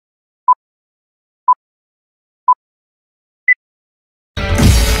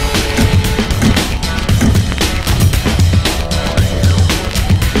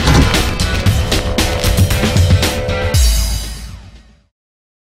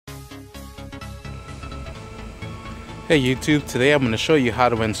Hey YouTube, today I'm going to show you how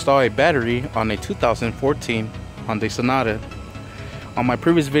to install a battery on a 2014 Hyundai Sonata. On my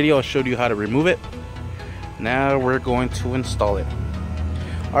previous video I showed you how to remove it. Now we're going to install it.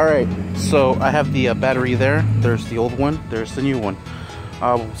 Alright, so I have the battery there. There's the old one, there's the new one.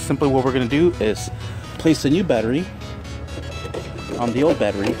 Simply what we're going to do is place the new battery on the old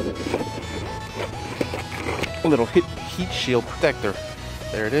battery. A little heat shield protector.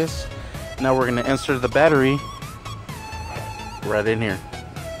 There it is. Now we're going to insert the battery right in here.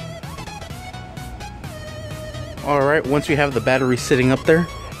 Alright, once you have the battery sitting up there,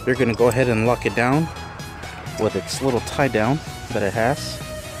 you're going to go ahead and lock it down with its little tie down that it has.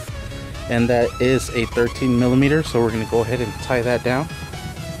 And that is a 13mm, so we're going to go ahead and tie that down.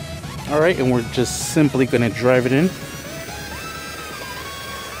 Alright, and we're just simply going to drive it in.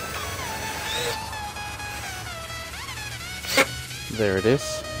 There it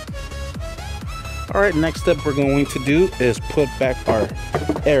is. Alright, next step we're going to do is put back our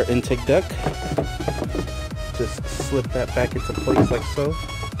air intake duct. Just slip that back into place like so.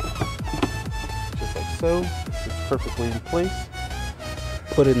 Just like so. It's perfectly in place.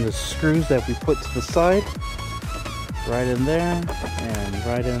 Put in the screws that we put to the side. Right in there and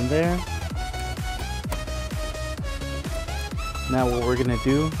right in there. Now what we're going to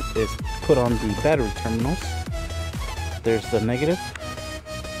do is put on the battery terminals. There's the negative.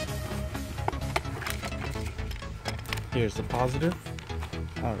 Here's the positive.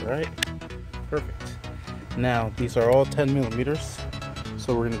 Alright, perfect. Now these are all 10mm,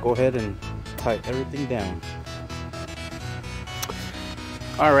 so we're going to go ahead and tie everything down.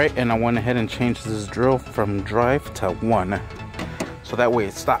 Alright, and I went ahead and changed this drill from drive to 1, so that way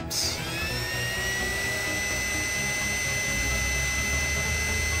it stops.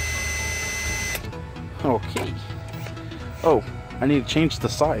 Okay. Oh, I need to change the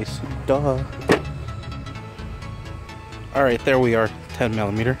size. Duh. Alright, there we are,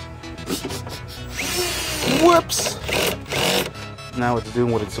 10mm. Whoops! Now it's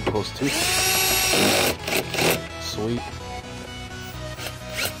doing what it's supposed to. Sweet.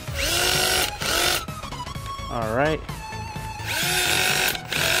 Alright.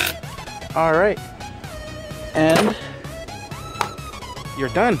 Alright. And you're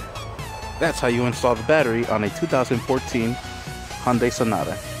done. That's how you install the battery on a 2014 Hyundai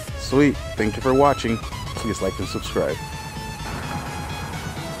Sonata. Sweet. Thank you for watching. Please like and subscribe.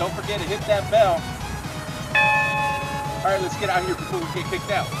 Don't forget to hit that bell. All right, let's get out of here before we get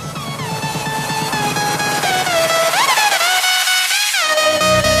kicked out.